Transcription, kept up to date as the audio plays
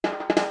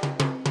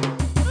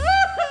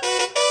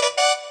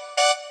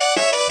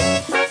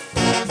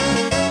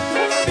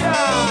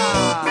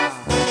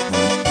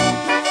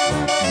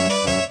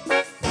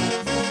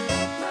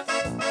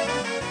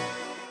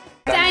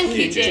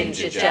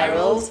Ginger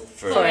Gerald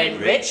for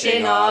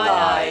enriching our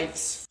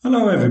lives.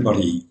 Hello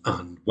everybody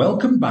and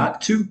welcome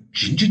back to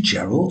Ginger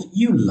Gerald,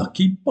 you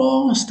lucky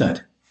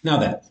bastard. Now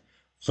then,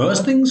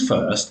 first things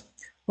first,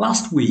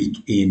 last week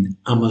in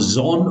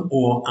Amazon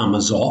or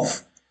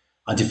Amazoff,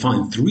 I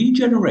defined 3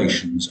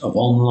 generations of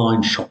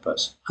online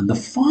shoppers, and the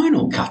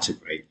final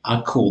category I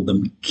called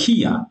them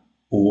Kia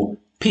or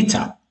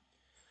Pitta.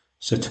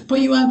 So to put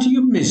you out of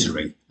your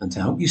misery and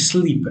to help you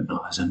sleep at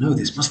night, as I know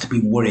this must have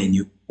been worrying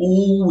you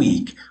all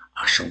week,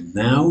 I shall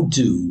now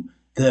do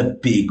the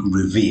big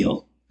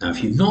reveal. Now,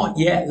 if you've not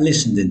yet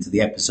listened into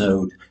the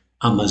episode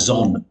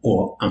Amazon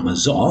or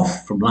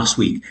Amazoff from last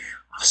week,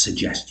 I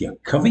suggest you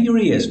cover your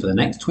ears for the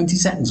next 20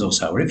 seconds or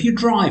so, or if you're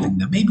driving,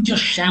 then maybe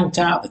just shout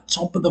out at the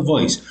top of the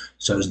voice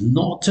so as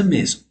not to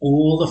miss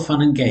all the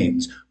fun and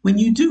games when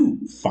you do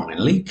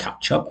finally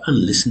catch up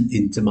and listen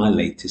into my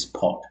latest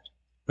pod.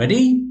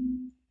 Ready?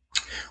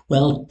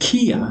 Well,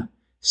 Kia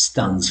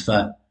stands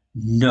for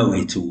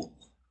know-it-all.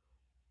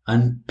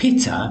 And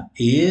Pitta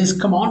is,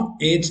 come on,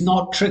 it's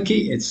not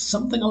tricky, it's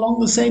something along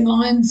the same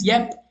lines.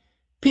 Yep,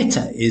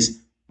 Pitta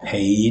is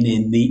pain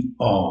in the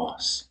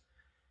arse.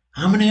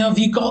 How many of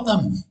you got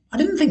them? I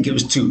didn't think it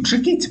was too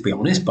tricky, to be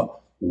honest,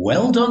 but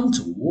well done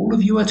to all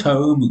of you at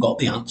home who got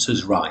the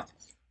answers right.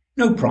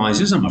 No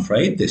prizes, I'm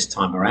afraid, this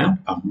time around.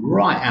 I'm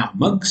right out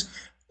mugs,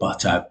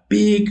 but a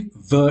big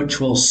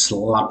virtual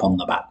slap on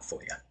the back for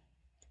you.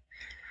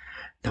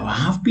 Now, I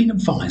have been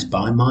advised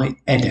by my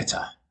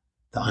editor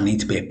that I need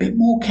to be a bit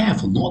more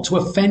careful not to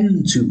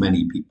offend too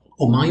many people,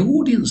 or my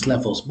audience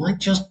levels might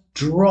just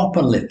drop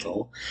a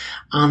little,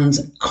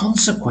 and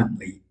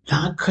consequently,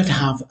 that could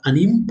have an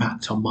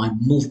impact on my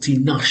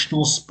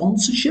multinational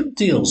sponsorship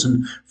deals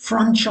and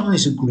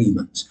franchise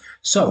agreements.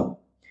 So,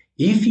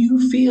 if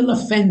you feel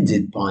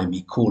offended by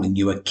me calling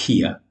you a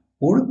Kia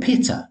or a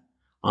Pitta,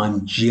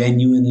 I'm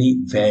genuinely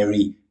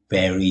very,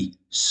 very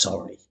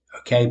sorry.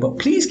 Okay, but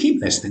please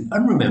keep listening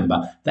and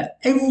remember that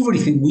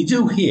everything we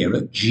do here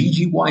at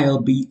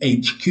GGYLB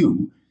HQ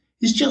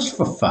is just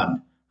for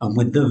fun and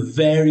with the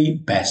very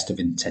best of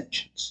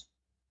intentions.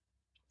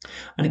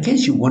 And in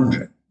case you're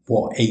wondering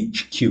what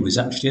HQ is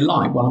actually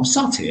like, well, I'm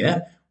sat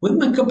here with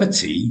my cup of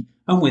tea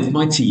and with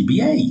my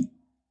TBA.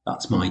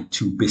 That's my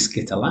 2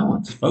 biscuit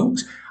allowance,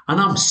 folks.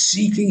 And I'm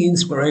seeking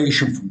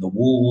inspiration from the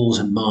walls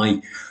of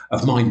my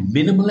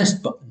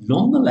minimalist but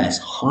nonetheless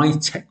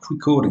high-tech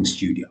recording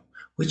studio,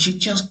 which are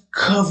just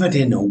covered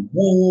in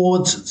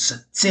awards and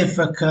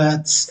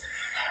certificates.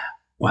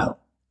 Well,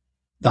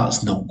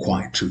 that's not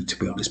quite true, to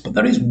be honest, but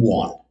there is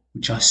one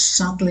which I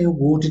sadly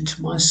awarded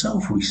to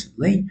myself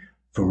recently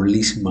for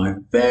releasing my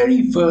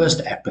very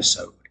first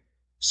episode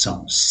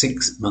some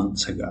 6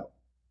 months ago.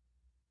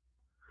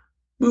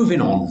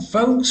 Moving on,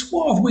 folks,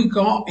 what have we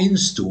got in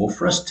store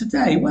for us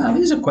today? Well,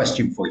 here's a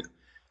question for you.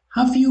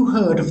 Have you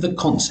heard of the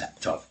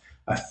concept of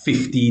a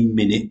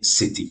 15-minute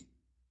city?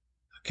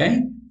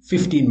 Okay,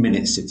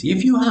 15-minute city.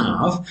 If you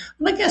have,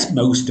 and I guess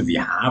most of you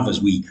have,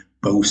 as we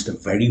boast a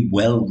very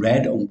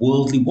well-read and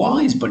worldly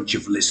wise bunch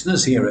of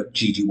listeners here at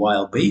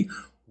GGYLB,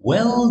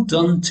 well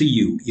done to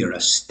you. You're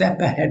a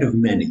step ahead of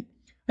many.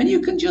 And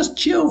you can just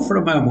chill for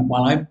a moment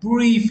while I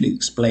briefly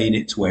explain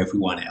it to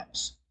everyone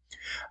else.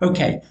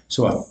 Okay,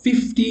 so a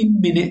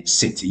 15-minute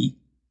city,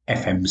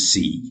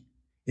 FMC,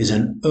 is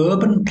an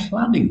urban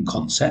planning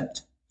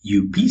concept,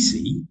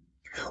 UPC,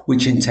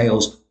 which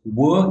entails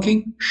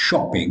working,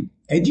 shopping,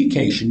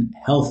 education,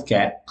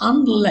 healthcare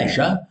and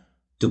leisure,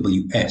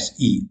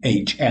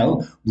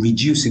 WSEHL,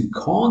 reducing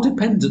car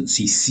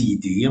dependency,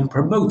 CD, and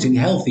promoting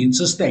healthy and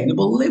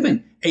sustainable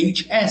living,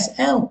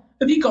 HSL.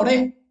 Have you got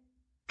it?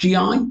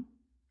 GI?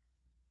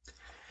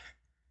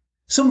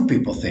 Some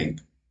people think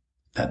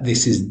that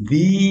this is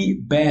the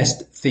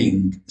best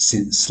thing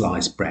since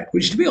sliced bread,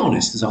 which, to be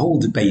honest, is a whole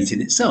debate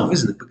in itself,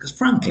 isn't it? Because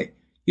frankly,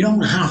 you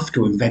don't have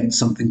to invent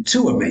something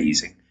too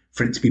amazing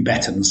for it to be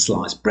better than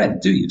sliced bread,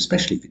 do you?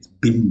 Especially if it's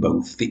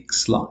bimbo thick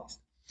sliced.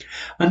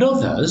 And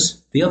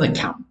others, the other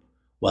camp,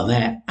 well,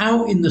 they're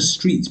out in the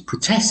streets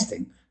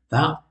protesting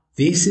that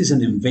this is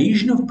an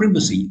invasion of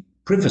privacy,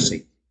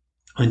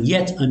 and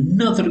yet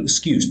another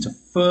excuse to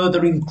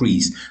further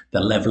increase the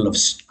level of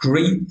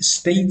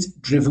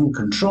state-driven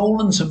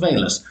control and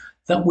surveillance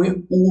that we're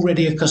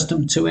already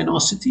accustomed to in our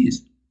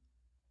cities.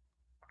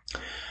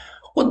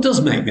 What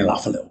does make me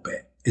laugh a little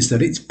bit is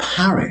that it's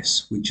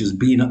Paris which has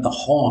been at the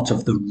heart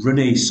of the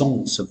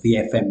renaissance of the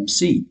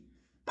FMC.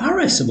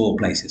 Paris, of all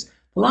places.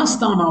 The last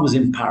time I was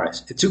in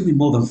Paris, it took me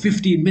more than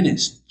 15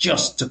 minutes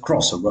just to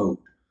cross a road.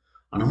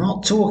 And I'm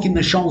not talking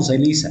the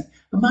Champs-Élysées.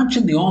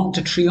 Imagine the Arc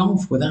de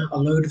Triomphe without a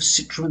load of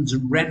Citroëns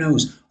and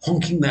Renaults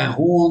honking their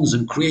horns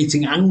and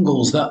creating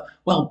angles that,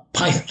 well,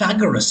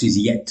 Pythagoras is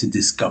yet to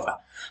discover.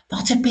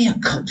 That'd be a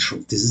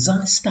cultural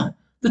disaster.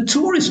 The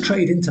tourist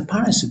trade into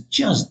Paris would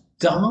just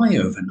die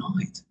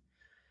overnight.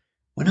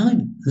 When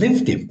I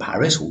lived in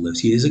Paris all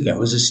those years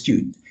ago as a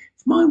student,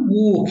 if my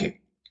walking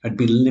had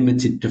been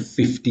limited to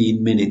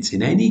 15 minutes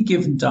in any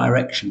given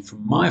direction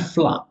from my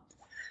flat,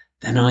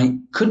 then I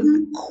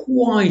couldn't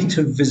quite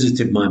have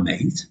visited my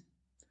mate.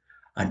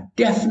 I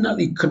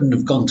definitely couldn't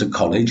have gone to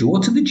college or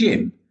to the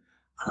gym,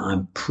 and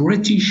I'm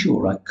pretty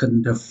sure I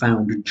couldn't have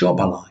found a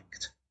job I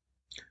liked.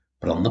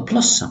 But on the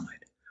plus side,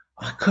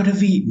 I could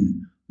have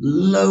eaten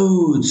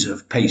loads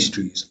of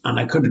pastries, and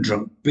I could have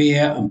drunk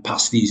beer and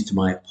pasties to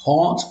my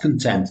heart's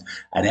content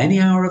at any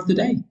hour of the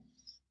day.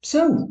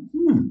 So,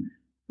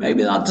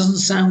 maybe that doesn't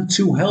sound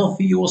too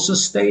healthy or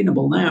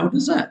sustainable now,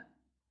 does it?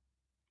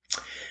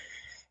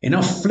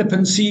 Enough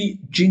flippancy,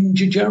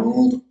 Ginger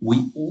Gerald.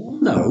 We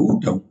all know,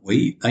 don't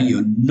we, that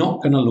you're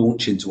not going to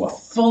launch into a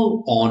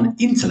full-on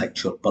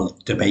intellectual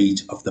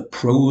debate of the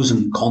pros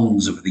and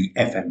cons of the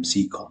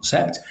FMC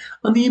concept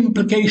and the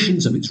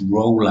implications of its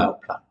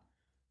rollout plan.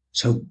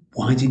 So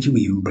why did you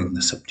even bring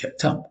the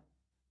subject up?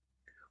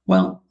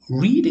 Well,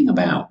 reading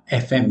about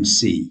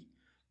FMC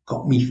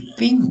got me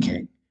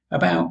thinking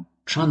about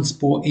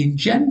transport in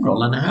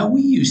general and how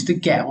we used to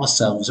get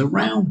ourselves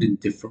around in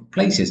different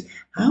places.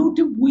 How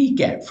did we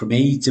get from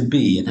A to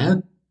B, and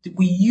how did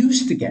we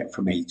used to get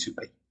from A to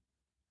B?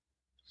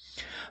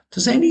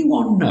 Does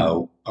anyone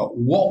know at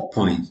what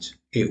point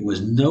it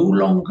was no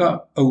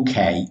longer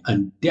okay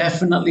and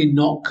definitely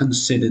not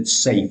considered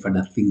safe and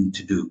a thing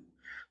to do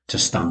to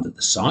stand at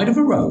the side of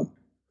a road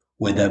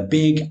with a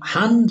big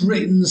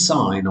handwritten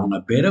sign on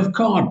a bit of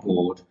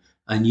cardboard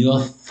and your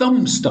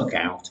thumb stuck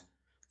out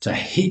to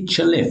hitch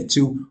a lift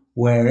to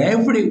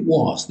wherever it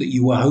was that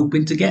you were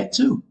hoping to get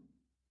to?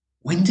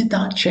 When did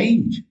that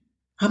change?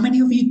 How many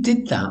of you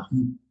did that?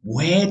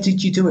 Where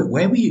did you do it?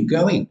 Where were you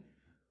going?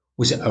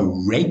 Was it a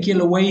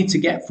regular way to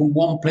get from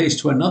one place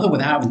to another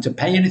without having to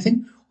pay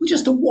anything? Or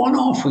just a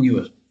one-off when you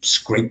were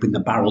scraping the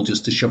barrel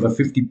just to shove a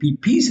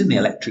 50p piece in the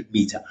electric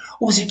meter?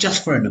 Or was it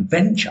just for an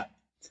adventure?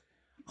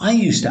 I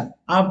used to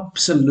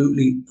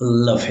absolutely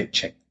love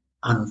hitching.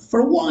 And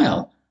for a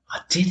while, I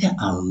did it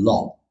a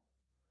lot.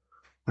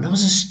 When I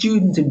was a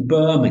student in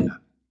Birmingham,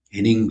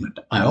 in England,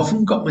 I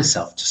often got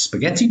myself to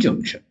Spaghetti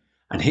Junction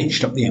and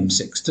hitched up the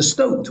M6 to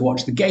Stoke to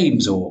watch the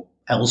games or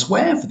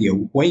elsewhere for the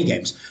away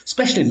games,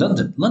 especially in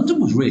London. London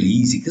was really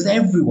easy because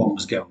everyone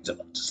was going to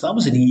London, so that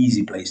was an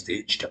easy place to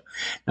hitch to.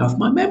 Now, if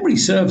my memory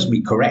serves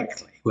me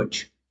correctly,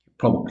 which it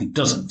probably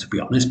doesn't, to be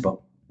honest, but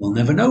we'll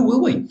never know,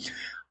 will we?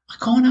 I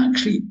can't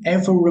actually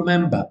ever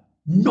remember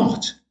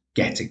not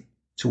getting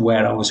to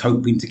where I was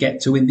hoping to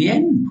get to in the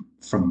end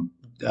from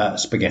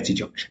Spaghetti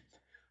Junction.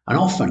 And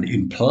often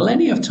in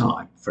plenty of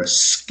time for a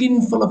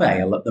skinful of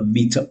ale at the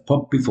meet-up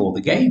pub before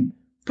the game.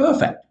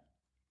 Perfect.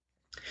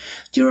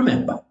 Do you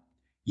remember?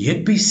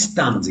 You'd be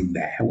standing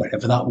there,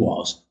 wherever that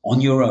was,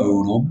 on your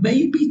own, or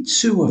maybe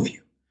two of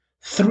you.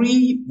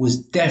 3 was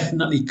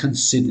definitely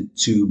considered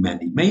too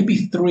many.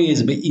 Maybe 3 is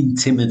a bit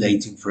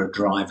intimidating for a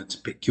driver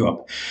to pick you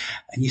up.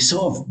 And you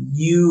sort of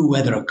knew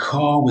whether a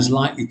car was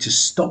likely to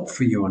stop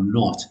for you or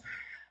not.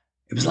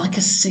 It was like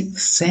a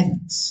sixth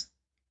sense.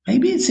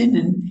 Maybe it's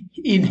an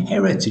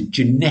inherited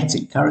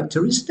genetic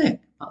characteristic.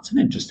 That's an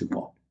interesting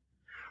one.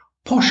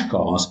 Posh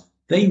cars,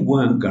 they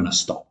weren't going to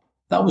stop.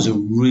 That was a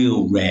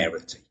real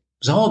rarity.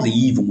 It was hardly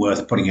even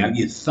worth putting out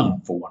your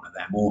thumb for one of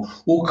them,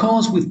 or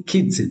cars with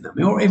kids in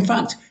them, or in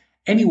fact,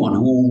 anyone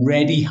who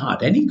already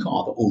had, any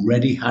car that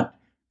already had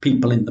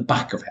people in the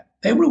back of it.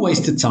 They were a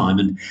waste of time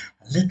and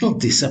a little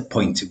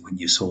disappointing when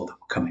you saw them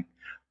coming.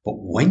 But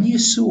when you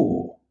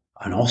saw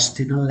an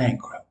Austin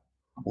Allegro,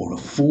 or a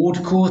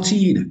Ford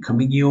Cortina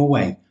coming your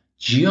way,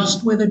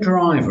 just with a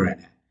driver in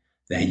it,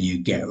 then you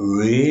get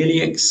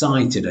really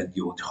excited and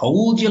you'd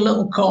hold your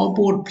little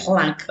cardboard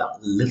plaque that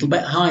little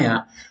bit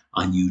higher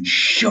and you'd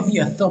shove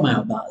your thumb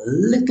out that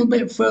little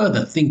bit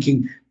further,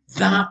 thinking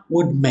that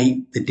would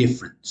make the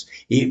difference.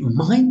 It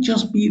might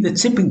just be the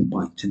tipping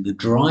point in the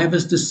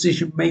driver's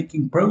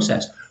decision-making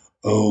process.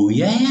 Oh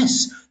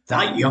yes,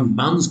 that young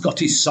man's got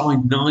his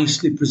sign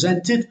nicely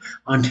presented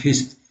and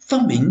his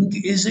thumbing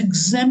is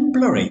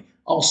exemplary.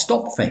 I'll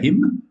stop for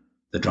him,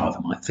 the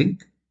driver might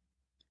think.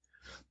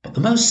 But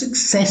the most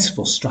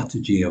successful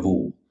strategy of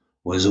all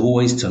was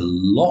always to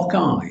lock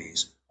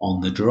eyes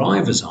on the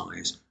driver's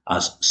eyes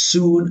as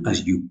soon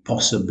as you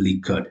possibly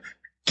could.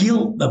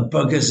 Guilt the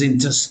buggers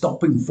into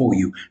stopping for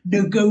you.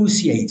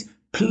 Negotiate.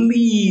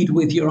 Plead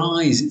with your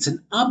eyes. It's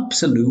an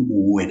absolute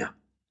winner.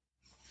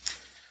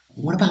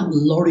 What about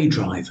lorry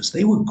drivers?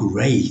 They were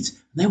great.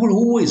 They were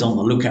always on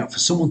the lookout for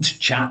someone to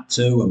chat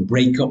to and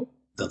break up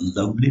the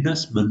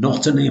loneliness,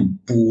 monotony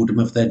and boredom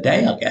of their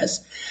day, I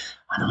guess.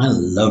 And I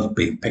loved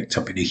being picked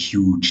up in a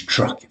huge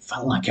truck. It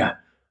felt like a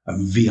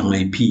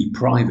VIP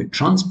private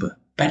transport,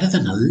 better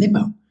than a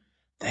limo.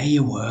 There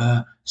you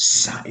were,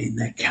 sat in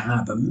their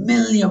cab a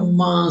million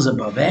miles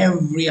above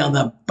every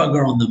other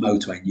bugger on the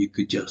motorway, and you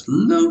could just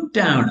look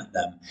down at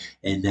them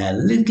in their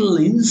little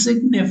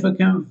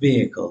insignificant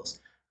vehicles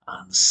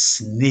and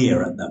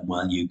sneer at them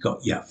while you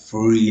got your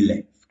free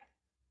lift.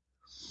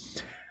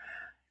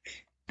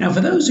 Now,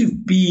 for those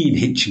who've been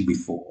hitching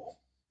before,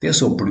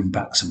 this will bring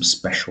back some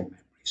special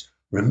memories.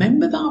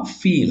 Remember that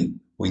feeling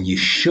when you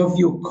shove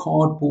your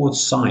cardboard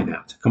sign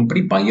out,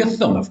 accompanied by your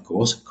thumb, of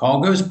course. A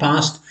car goes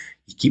past,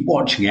 you keep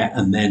watching it,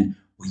 and then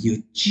when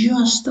you're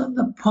just at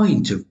the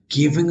point of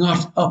giving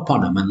up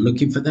on them and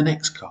looking for the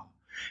next car,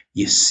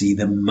 You see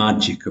the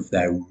magic of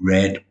their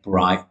red,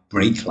 bright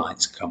brake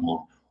lights come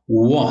on.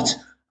 What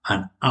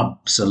an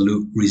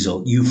absolute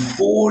result.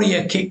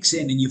 Euphoria kicks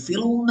in and you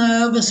feel all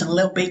nervous and a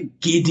little bit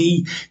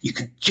giddy. You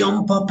could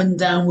jump up and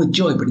down with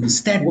joy, but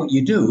instead what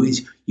you do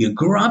is you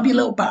grab your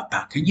little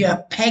backpack and you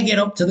peg it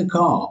up to the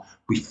car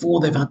before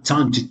they've had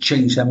time to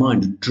change their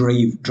mind and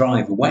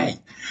drive away.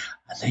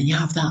 And then you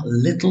have that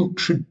little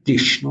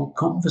traditional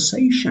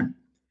conversation.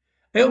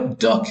 Hey up,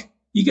 Duck,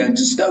 you going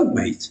to Stoke,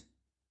 mate?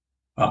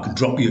 I can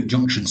drop you at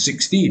junction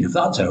 16 if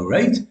that's all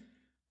right.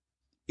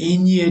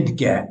 In you'd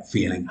get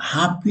feeling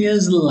happy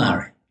as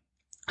Larry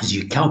as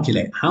you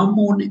calculate how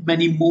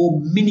many more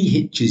mini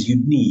hitches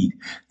you'd need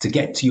to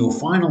get to your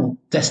final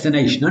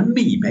destination. And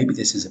me, maybe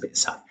this is a bit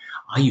sad,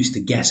 I used to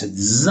guess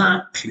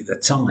exactly the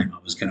time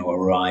I was going to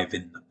arrive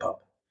in the pub.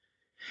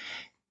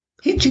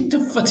 Hitching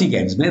to footy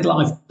games made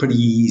life pretty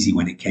easy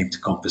when it came to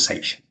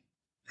conversation,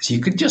 as you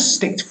could just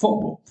stick to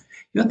football.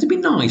 You had to be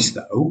nice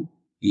though.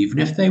 Even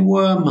if they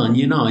were Man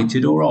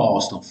United or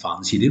Arsenal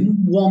fans, you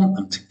didn't want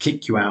them to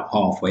kick you out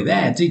halfway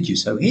there, did you?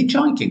 So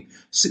hitchhiking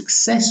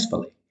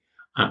successfully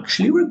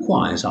actually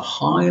requires a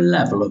high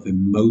level of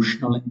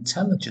emotional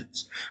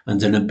intelligence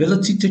and an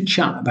ability to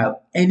chat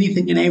about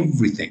anything and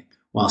everything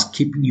whilst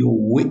keeping your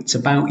wits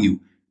about you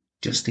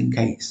just in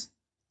case.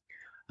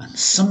 And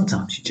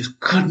sometimes you just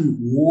couldn't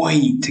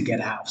wait to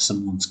get out of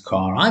someone's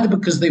car, either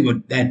because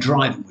their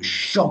driving was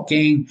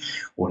shocking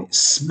or it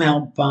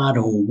smelled bad,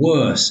 or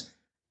worse,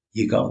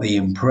 you got the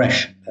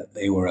impression that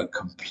they were a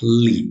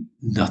complete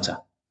nutter.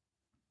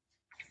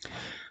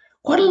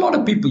 Quite a lot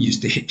of people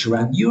used to hitch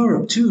around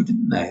Europe too,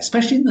 didn't they?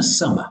 Especially in the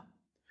summer.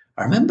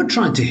 I remember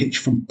trying to hitch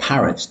from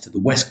Paris to the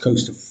west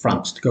coast of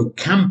France to go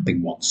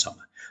camping one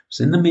summer. It was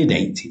in the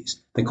mid-80s.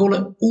 They call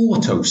it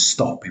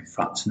auto-stop in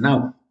France. And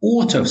now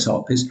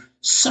auto-stop is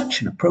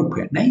such an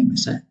appropriate name,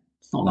 isn't it?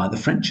 It's not like the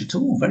French at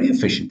all. Very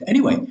efficient.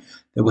 Anyway,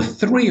 there were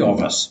 3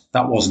 of us.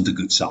 That wasn't a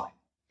good sign.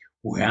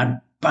 We had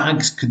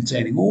bags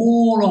containing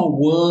all our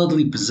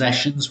worldly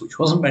possessions, which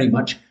wasn't very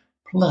much,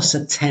 plus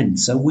a tent.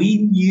 So we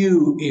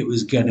knew it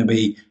was going to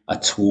be a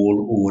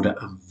tall order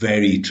and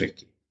very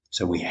tricky.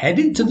 So we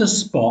headed to the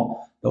spot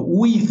that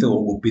we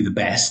thought would be the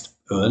best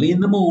early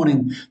in the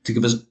morning to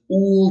give us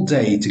all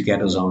day to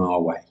get us on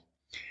our way.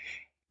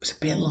 It was a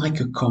bit like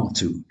a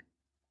cartoon.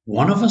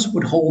 One of us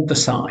would hold the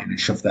sign and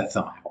shove their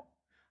thumb out,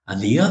 and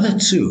the other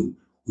 2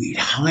 we'd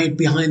hide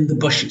behind the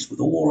bushes with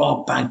all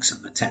our bags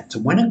and the tent.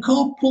 And when a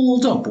car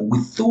pulled up, or we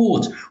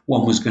thought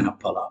one was going to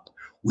pull up,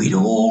 we'd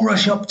all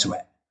rush up to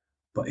it.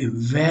 But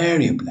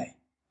invariably,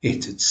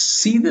 it'd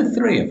see the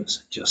 3 of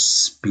us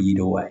just speed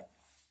away.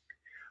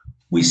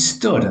 We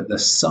stood at the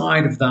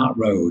side of that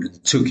road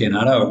and took in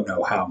I don't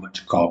know how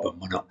much carbon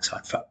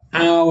monoxide for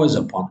hours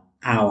upon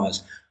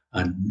hours,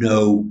 and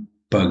no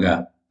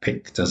bugger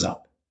picked us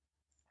up.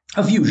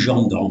 A few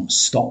gendarmes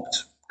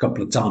stopped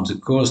couple of times,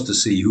 of course, to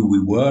see who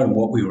we were and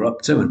what we were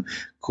up to, and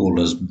called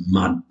us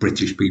mad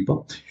British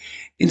people.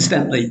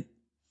 Incidentally,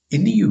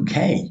 in the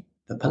UK,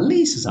 the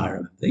police, as I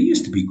remember, they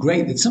used to be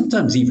great. They'd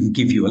sometimes even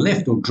give you a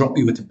lift or drop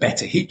you at a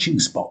better hitching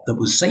spot that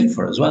was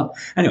safer as well.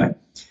 Anyway,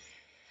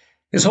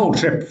 this whole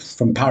trip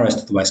from Paris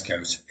to the West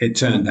Coast, it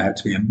turned out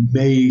to be a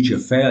major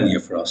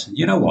failure for us. And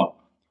you know what?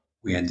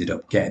 We ended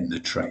up getting the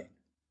train.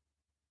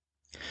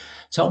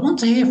 So I want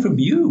to hear from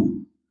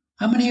you.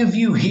 How many of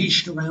you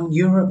hitched around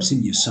Europe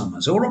in your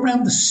summers, or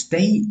around the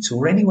States,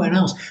 or anywhere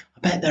else? I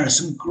bet there are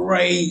some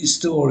great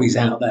stories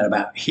out there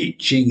about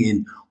hitching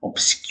in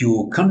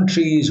obscure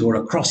countries or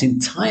across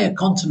entire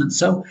continents.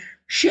 So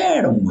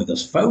share them with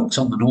us, folks,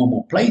 on the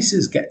normal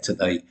places. Get to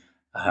the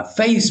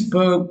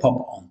Facebook, pop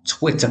it on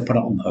Twitter, put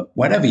it on the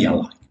whatever you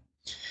like.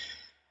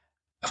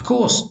 Of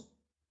course,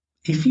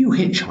 if you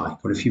hitchhike,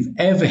 or if you've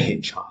ever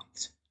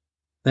hitchhiked,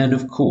 then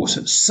of course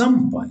at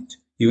some point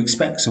you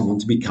expect someone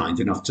to be kind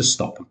enough to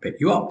stop and pick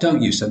you up,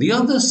 don't you? So the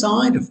other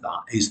side of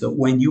that is that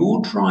when you're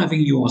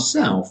driving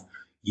yourself,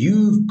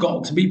 you've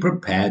got to be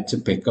prepared to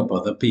pick up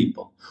other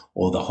people,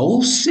 or the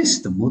whole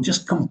system will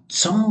just come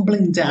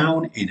tumbling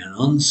down in an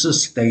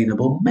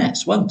unsustainable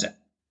mess, won't it?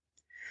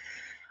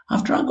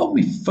 After I got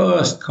my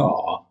first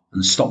car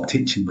and stopped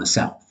hitching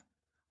myself,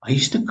 I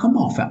used to come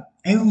off at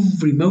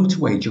every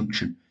motorway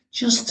junction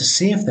just to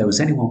see if there was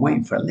anyone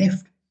waiting for a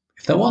lift.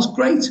 If there was,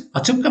 great,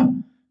 I took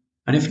them.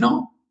 And if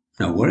not,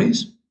 no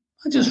worries.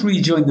 I just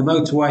rejoined the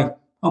motorway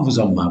and was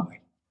on my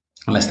way.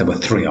 Unless there were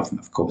 3 of them,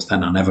 of course,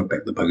 then I never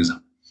picked the buggers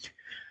up.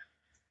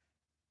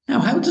 Now,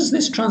 how does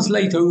this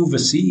translate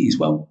overseas?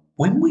 Well,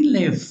 when we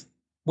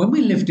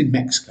lived in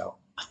Mexico,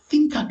 I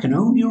think I can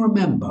only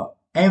remember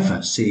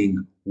ever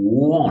seeing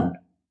on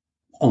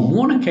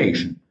one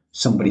occasion,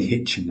 somebody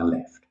hitching a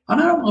lift. And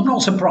I'm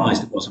not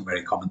surprised it wasn't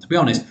very common. To be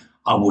honest,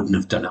 I wouldn't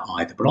have done it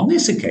either. But on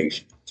this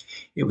occasion,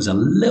 it was a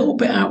little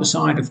bit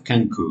outside of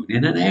Cancun,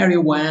 in an area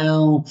where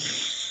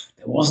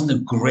there wasn't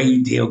a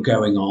great deal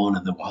going on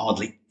and there were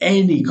hardly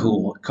any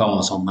cool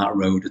cars on that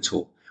road at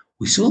all.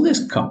 We saw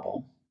this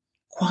couple,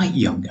 quite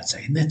young, I'd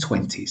say, in their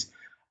 20s,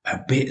 a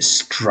bit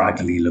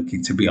straggly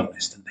looking, to be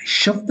honest, and they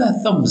shoved their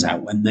thumbs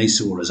out when they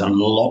saw us and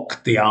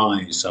locked the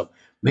eyes. So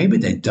Maybe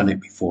they'd done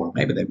it before.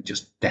 Maybe they were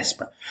just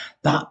desperate.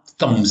 That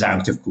thumbs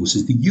out, of course,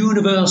 is the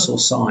universal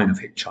sign of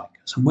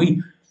hitchhikers. And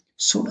we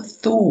sort of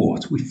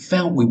thought, we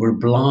felt we were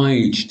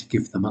obliged to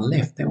give them a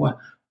lift. They were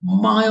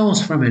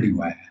miles from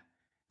anywhere.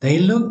 They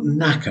looked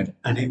knackered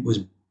and it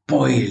was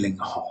boiling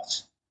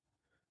hot.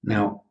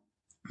 Now,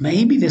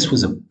 maybe this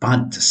was a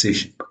bad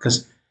decision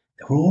because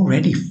there were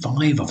already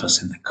 5 of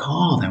us in the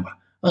car. There were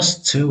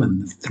us 2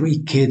 and the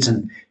 3 kids,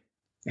 and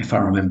if I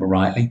remember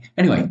rightly.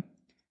 Anyway,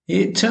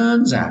 it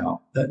turns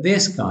out that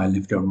this guy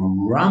lived in a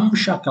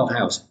ramshackle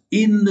house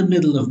in the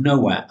middle of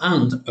nowhere,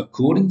 and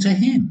according to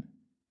him,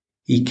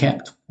 he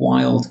kept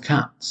wild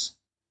cats.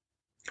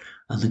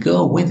 And the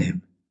girl with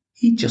him,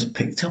 he just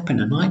picked up in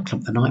a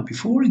nightclub the night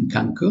before in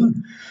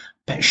Cancun.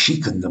 Bet she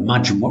couldn't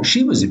imagine what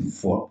she was in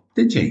for,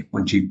 did she,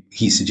 when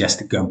he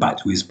suggested going back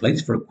to his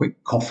place for a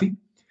quick coffee?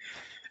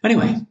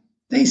 Anyway,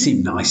 they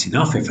seemed nice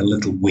enough, if a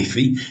little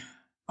whiffy,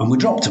 and we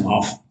dropped them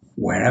off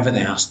wherever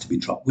they asked to be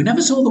dropped. We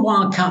never saw the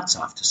wild cats,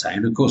 I have to say,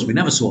 and of course we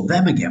never saw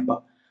them again,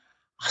 but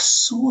I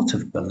sort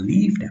of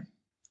believed him.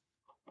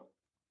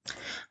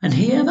 And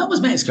here, that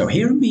was Mexico.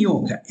 Here in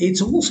Mallorca,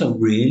 it's also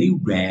really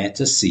rare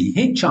to see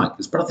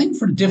hitchhikers, but I think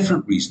for a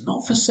different reason,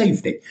 not for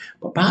safety,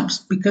 but perhaps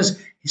because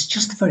it's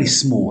just a very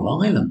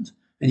small island,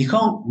 and you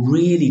can't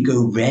really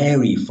go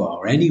very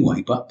far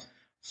anyway. But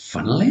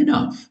funnily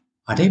enough,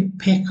 I did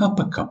pick up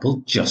a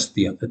couple just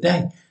the other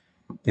day.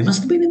 They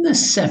must have been in their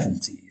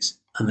 70s,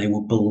 and they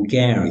were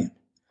Bulgarian.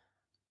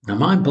 Now,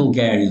 my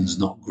Bulgarian's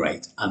not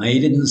great, and they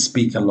didn't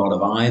speak a lot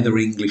of either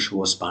English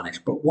or Spanish,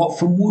 but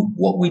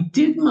what we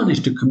did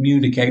manage to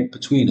communicate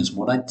between us,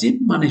 what I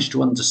did manage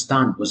to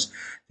understand was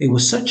they were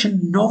such a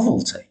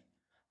novelty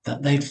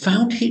that they'd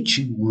found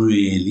hitching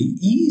really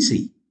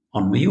easy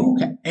on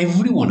Mallorca.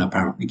 Everyone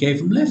apparently gave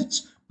them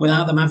lifts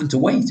without them having to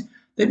wait.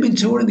 They'd been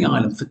touring the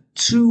island for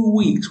 2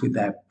 weeks with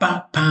their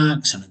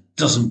backpacks and a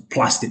dozen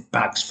plastic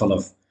bags full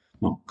of,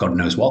 well, God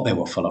knows what they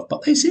were full of,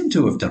 but they seem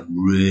to have done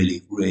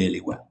really,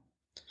 really well.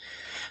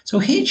 So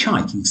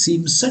hitchhiking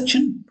seems such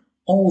an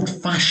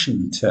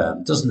old-fashioned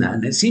term, doesn't it?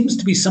 And it seems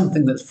to be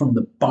something that's from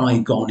the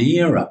bygone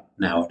era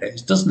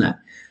nowadays, doesn't it?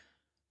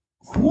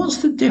 What's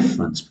the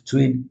difference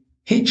between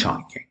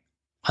hitchhiking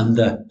and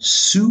the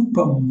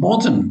super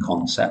modern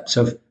concepts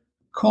of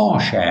car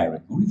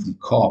sharing or even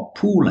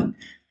carpooling?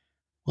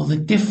 Well, the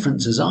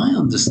difference, as I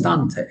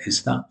understand it,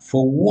 is that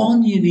for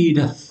one, you need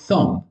a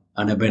thumb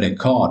and a bit of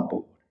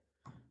cardboard.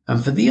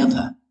 And for the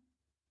other,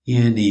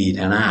 you need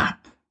an app.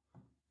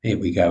 Here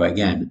we go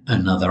again,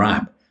 another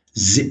app.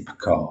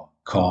 Zipcar,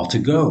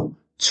 Car2Go,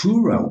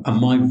 Turo,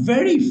 and my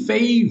very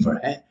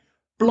favourite,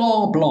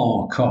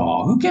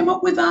 BlaBlaCar. Who came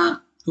up with that?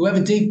 Whoever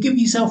did, give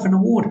yourself an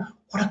award.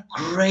 What a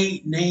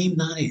great name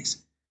that is.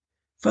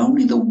 If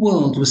only the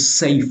world was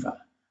safer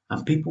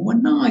and people were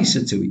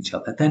nicer to each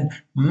other, then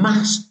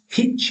mass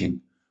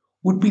hitching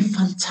would be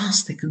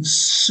fantastic and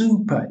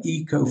super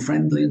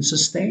eco-friendly and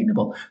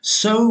sustainable.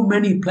 So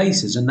many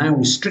places are now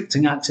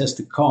restricting access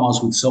to cars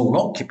with sole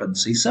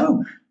occupancy.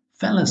 So,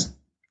 fellas,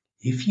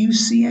 if you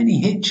see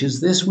any hitchers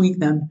this week,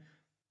 then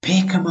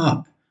pick them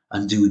up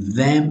and do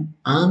them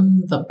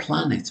and the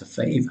planet a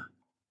favour.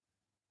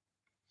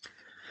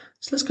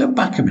 So let's go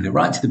back a minute,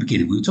 right to the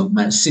beginning. We were talking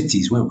about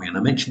cities, weren't we? And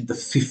I mentioned the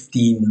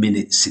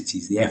 15-minute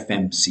cities, the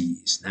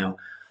FMCs. Now,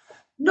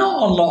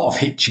 not a lot of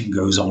hitching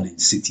goes on in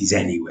cities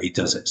anyway,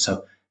 does it?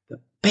 So the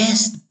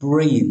best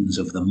brains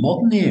of the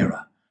modern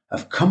era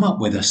have come up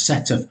with a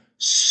set of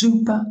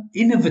super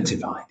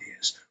innovative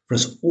ideas for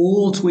us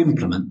all to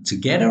implement to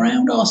get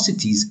around our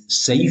cities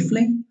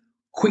safely,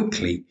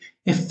 quickly,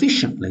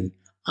 efficiently,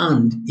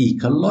 and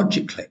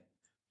ecologically.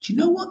 Do you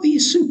know what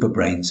these super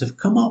brains have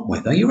come up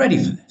with? Are you ready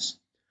for this?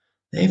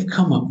 They've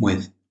come up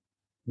with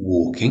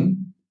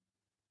walking,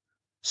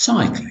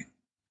 cycling,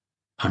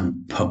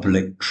 and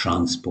public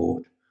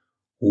transport.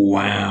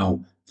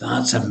 Wow,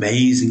 that's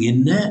amazing,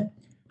 isn't it?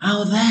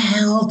 How the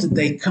hell did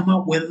they come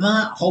up with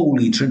that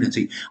holy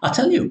trinity? I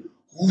tell you,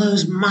 all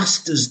those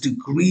master's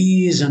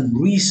degrees and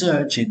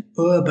research in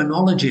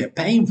urbanology are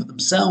paying for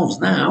themselves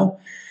now.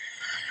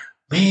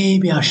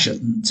 Maybe I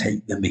shouldn't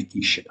take the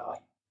mickey, should I?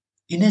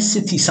 Inner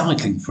city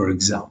cycling, for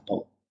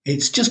example,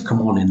 it's just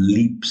come on in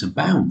leaps and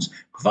bounds.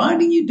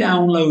 Providing you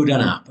download an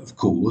app, of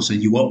course,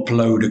 and you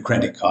upload a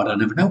credit card. I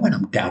never know when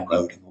I'm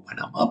downloading or when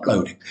I'm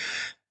uploading.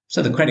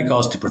 So the credit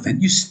card's to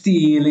prevent you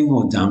stealing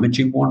or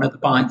damaging one of the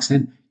bikes.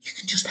 Then you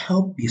can just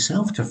help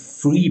yourself to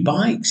free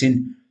bikes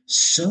in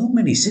so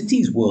many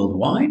cities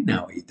worldwide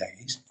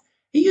nowadays.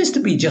 It used to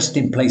be just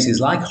in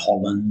places like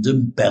Holland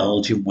and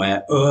Belgium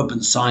where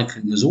urban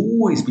cycling has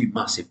always been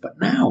massive. But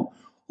now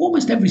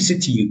almost every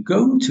city you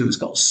go to has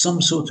got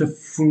some sort of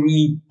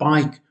free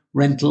bike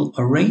rental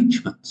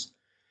arrangements.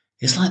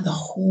 It's like the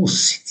whole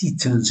city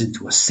turns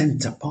into a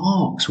centre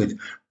parks with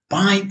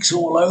bikes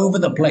all over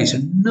the place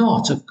and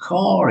not a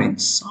car in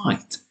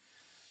sight.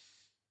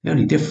 The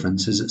only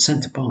difference is at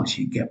centre parks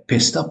you get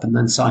pissed up and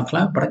then cycle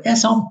out. But I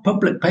guess on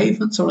public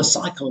pavements or a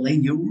cycle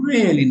lane, you're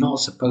really not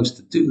supposed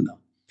to do that.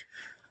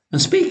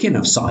 And speaking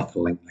of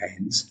cycling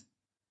lanes,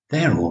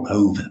 they're all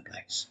over the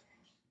place.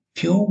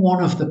 If you're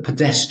one of the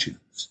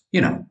pedestrians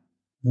methods.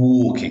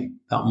 Walking,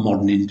 that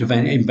modern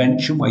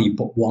invention where you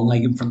put one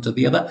leg in front of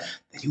the other.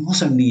 Then you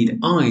also need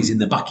eyes in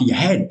the back of your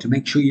head to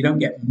make sure you don't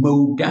get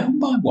mowed down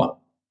by one.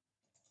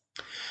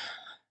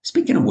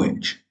 Speaking of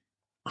which,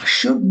 I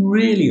should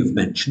really have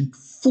mentioned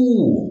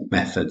 4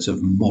 methods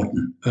of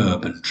modern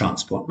urban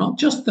transport, not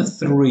just the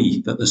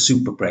 3 that the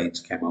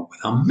superbrains came up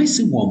with. I'm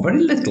missing one,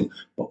 very little,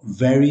 but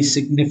very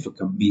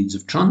significant means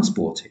of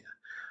transport here.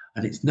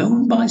 And it's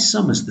known by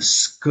some as the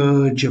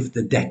scourge of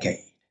the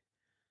decade.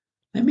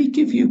 Let me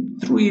give you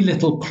 3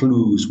 little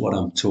clues what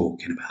I'm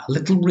talking about, a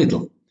little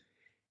riddle.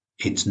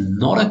 It's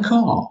not a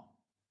car,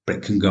 but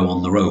it can go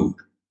on the road.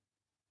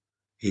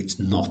 It's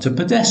not a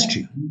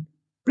pedestrian,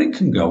 but it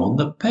can go on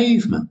the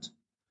pavement.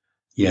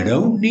 You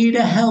don't need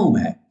a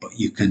helmet, but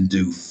you can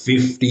do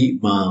 50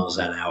 miles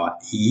an hour.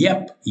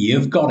 Yep,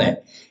 you've got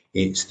it.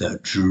 It's the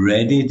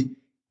dreaded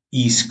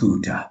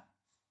e-scooter.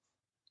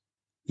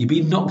 You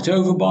been knocked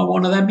over by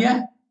one of them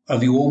yet?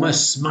 Have you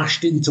almost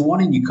smashed into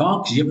one in your car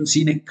because you haven't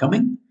seen it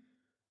coming?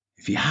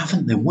 If you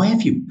haven't, then where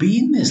have you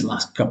been this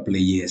last couple of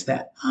years?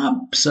 They're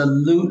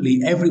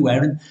absolutely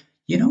everywhere. And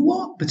you know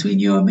what? Between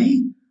you and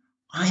me,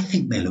 I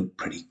think they look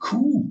pretty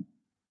cool.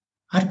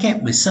 I'd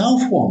get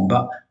myself one,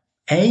 but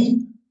A,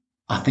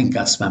 I think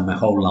I'd spend my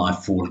whole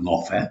life falling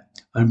off it.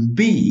 And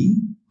B,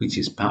 which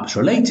is perhaps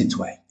related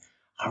to A,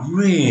 I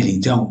really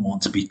don't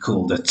want to be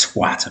called a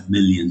twat a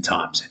million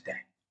times a day.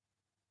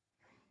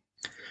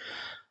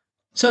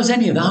 So has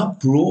any of that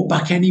brought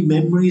back any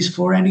memories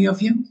for any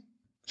of you?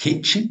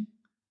 Hitching?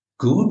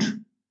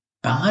 Good,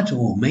 bad,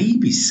 or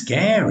maybe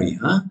scary,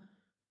 huh?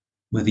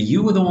 Whether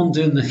you were the one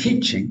doing the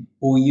hitching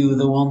or you were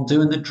the one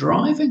doing the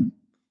driving.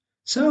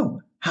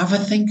 So have a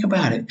think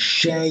about it.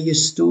 Share your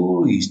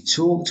stories.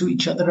 Talk to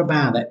each other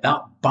about it.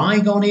 That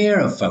bygone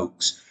era,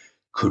 folks,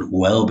 could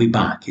well be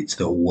back. It's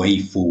the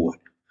way forward.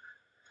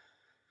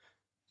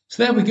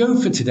 So there we go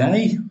for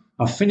today.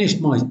 I've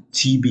finished my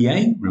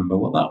TBA. Remember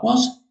what that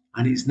was?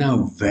 And it's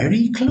now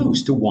very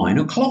close to 1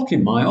 o'clock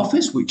in my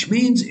office, which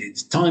means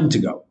it's time to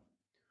go.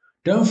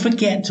 Don't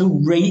forget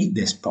to rate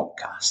this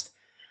podcast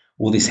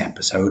or this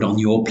episode on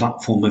your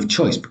platform of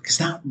choice, because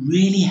that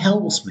really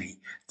helps me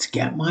to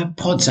get my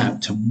pods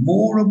out to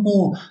more and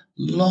more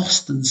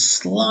lost and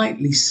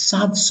slightly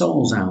sad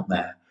souls out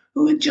there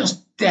who are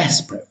just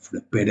desperate for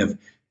a bit of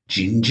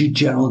Ginger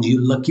Gerald, you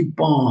lucky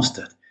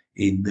bastard,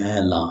 in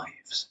their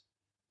lives.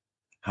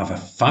 Have a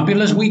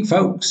fabulous week,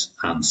 folks,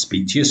 and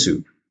speak to you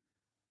soon.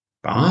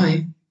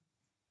 Bye.